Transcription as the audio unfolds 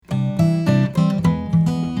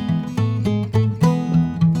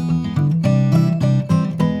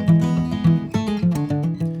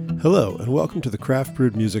Hello, and welcome to the Craft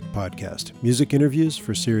Brewed Music Podcast, music interviews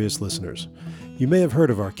for serious listeners. You may have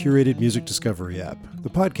heard of our curated music discovery app.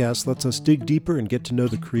 The podcast lets us dig deeper and get to know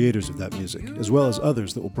the creators of that music, as well as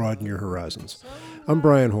others that will broaden your horizons. I'm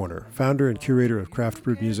Brian Horner, founder and curator of Craft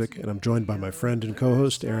Brewed Music, and I'm joined by my friend and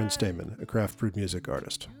co-host Aaron Stamen, a Craft Brewed Music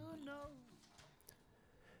artist.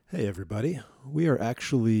 Hey everybody, we are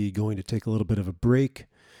actually going to take a little bit of a break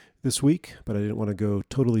this week, but I didn't want to go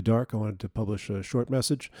totally dark. I wanted to publish a short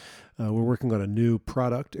message. We're working on a new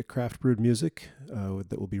product at Craft Brewed Music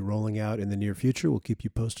that will be rolling out in the near future. We'll keep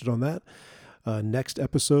you posted on that. Next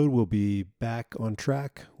episode, we'll be back on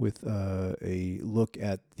track with a look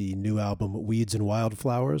at the new album Weeds and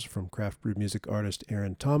Wildflowers from Craft Brewed Music artist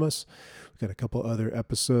Aaron Thomas. We've got a couple other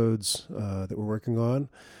episodes that we're working on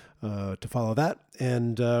to follow that,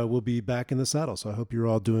 and we'll be back in the saddle. So I hope you're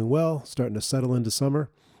all doing well, starting to settle into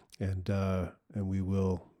summer. And we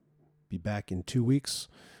will be back in 2 weeks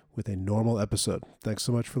with a normal episode. Thanks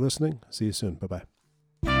so much for listening. See you soon. Bye-bye.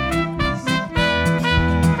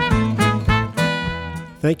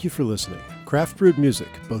 Thank you for listening. Craft Brewed Music,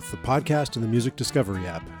 both the podcast and the music discovery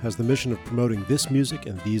app, has the mission of promoting this music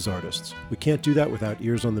and these artists. We can't do that without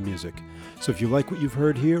ears on the music. So if you like what you've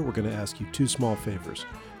heard here, we're going to ask you two small favors.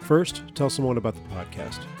 First, tell someone about the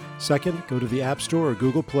podcast. Second, go to the App Store or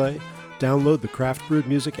Google Play, download the Craft Brewed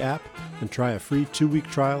Music app, and try a free 2-week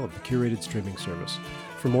trial of the curated streaming service.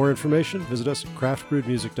 For more information, visit us at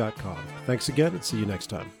craftbrewedmusic.com. Thanks again, and see you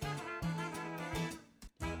next time.